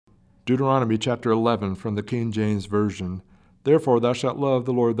Deuteronomy chapter 11 from the King James Version. Therefore thou shalt love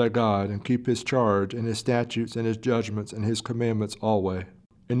the Lord thy God, and keep his charge, and his statutes, and his judgments, and his commandments alway.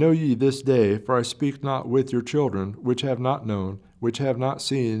 And know ye this day, for I speak not with your children, which have not known, which have not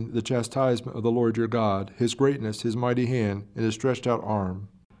seen the chastisement of the Lord your God, his greatness, his mighty hand, and his stretched out arm,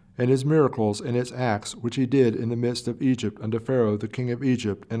 and his miracles and his acts, which he did in the midst of Egypt unto Pharaoh the king of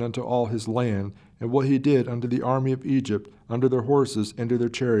Egypt, and unto all his land, and what he did unto the army of Egypt, unto their horses and to their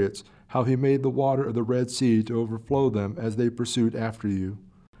chariots, how he made the water of the Red Sea to overflow them as they pursued after you.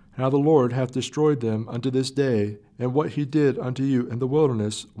 How the Lord hath destroyed them unto this day, and what he did unto you in the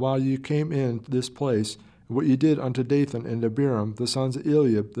wilderness while ye came in this place, and what ye did unto Dathan and Abiram, the sons of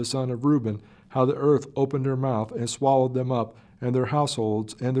Eliab, the son of Reuben, how the earth opened her mouth and swallowed them up, and their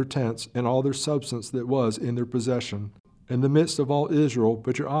households, and their tents, and all their substance that was in their possession, in the midst of all Israel,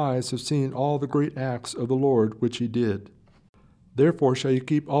 but your eyes have seen all the great acts of the Lord which he did. Therefore shall ye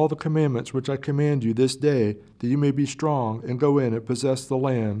keep all the commandments which I command you this day, that ye may be strong, and go in and possess the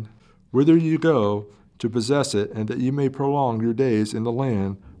land, whither ye go to possess it, and that ye may prolong your days in the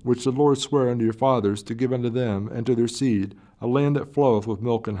land, which the Lord sware unto your fathers to give unto them and to their seed, a land that floweth with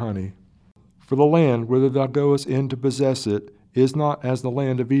milk and honey. For the land whither thou goest in to possess it is not as the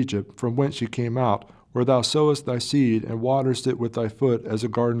land of Egypt, from whence ye came out, where thou sowest thy seed, and waterest it with thy foot as a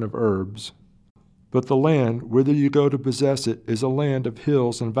garden of herbs. But the land whither you go to possess it is a land of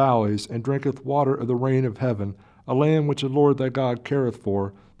hills and valleys, and drinketh water of the rain of heaven, a land which the Lord thy God careth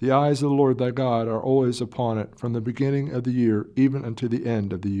for. The eyes of the Lord thy God are always upon it, from the beginning of the year even unto the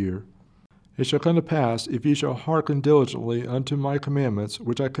end of the year. It shall come to pass, if ye shall hearken diligently unto my commandments,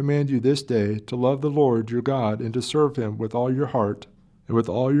 which I command you this day, to love the Lord your God, and to serve him with all your heart, and with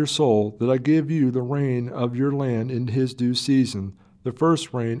all your soul, that I give you the rain of your land in his due season, the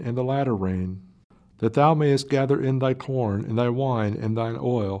first rain and the latter rain, that thou mayest gather in thy corn, and thy wine, and thine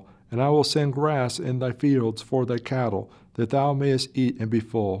oil, and I will send grass in thy fields for thy cattle, that thou mayest eat and be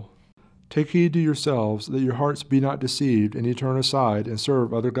full. Take heed to yourselves, that your hearts be not deceived, and ye turn aside, and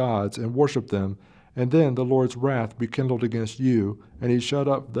serve other gods, and worship them, and then the Lord's wrath be kindled against you, and he shut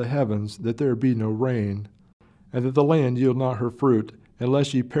up the heavens, that there be no rain, and that the land yield not her fruit,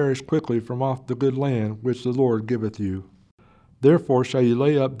 unless ye perish quickly from off the good land which the Lord giveth you. Therefore shall ye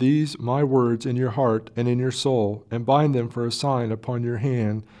lay up these my words in your heart and in your soul, and bind them for a sign upon your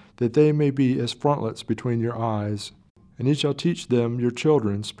hand, that they may be as frontlets between your eyes. And ye shall teach them your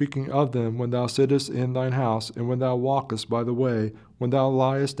children, speaking of them when thou sittest in thine house, and when thou walkest by the way, when thou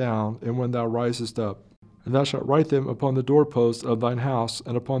liest down, and when thou risest up. And thou shalt write them upon the doorposts of thine house,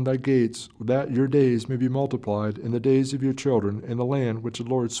 and upon thy gates, that your days may be multiplied in the days of your children in the land which the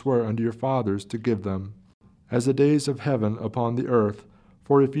Lord sware unto your fathers to give them, as the days of heaven upon the earth.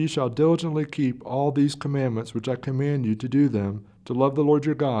 For if ye shall diligently keep all these commandments which I command you to do them, to love the Lord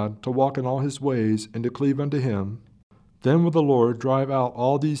your God, to walk in all his ways, and to cleave unto him, then will the Lord drive out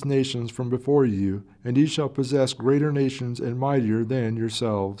all these nations from before you, and ye shall possess greater nations and mightier than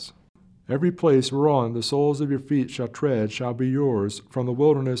yourselves. Every place whereon the soles of your feet shall tread shall be yours, from the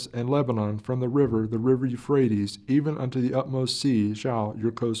wilderness and Lebanon, from the river Euphrates, even unto the utmost sea shall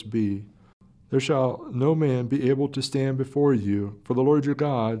your coast be. There shall no man be able to stand before you, for the Lord your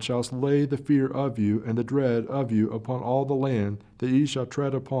God shall lay the fear of you and the dread of you upon all the land that ye shall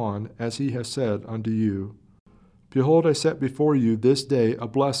tread upon, as he has said unto you. Behold, I set before you this day a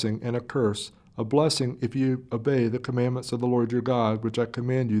blessing and a curse, a blessing if you obey the commandments of the Lord your God, which I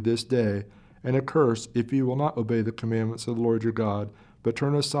command you this day, and a curse if you will not obey the commandments of the Lord your God, but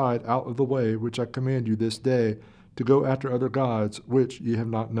turn aside out of the way which I command you this day, to go after other gods which ye have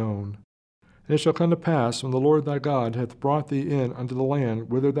not known. And it shall come to pass, when the Lord thy God hath brought thee in unto the land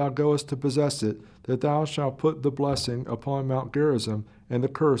whither thou goest to possess it, that thou shalt put the blessing upon Mount Gerizim, and the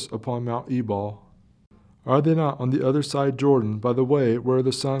curse upon Mount Ebal. Are they not on the other side Jordan, by the way where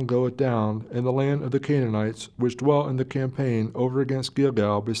the sun goeth down, in the land of the Canaanites, which dwell in the campaign over against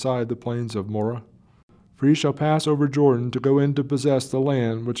Gilgal beside the plains of Moreh? For ye shall pass over Jordan to go in to possess the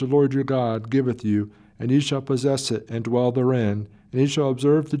land which the Lord your God giveth you, and ye shall possess it, and dwell therein, and ye shall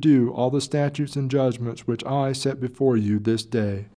observe to do all the statutes and judgments which I set before you this day.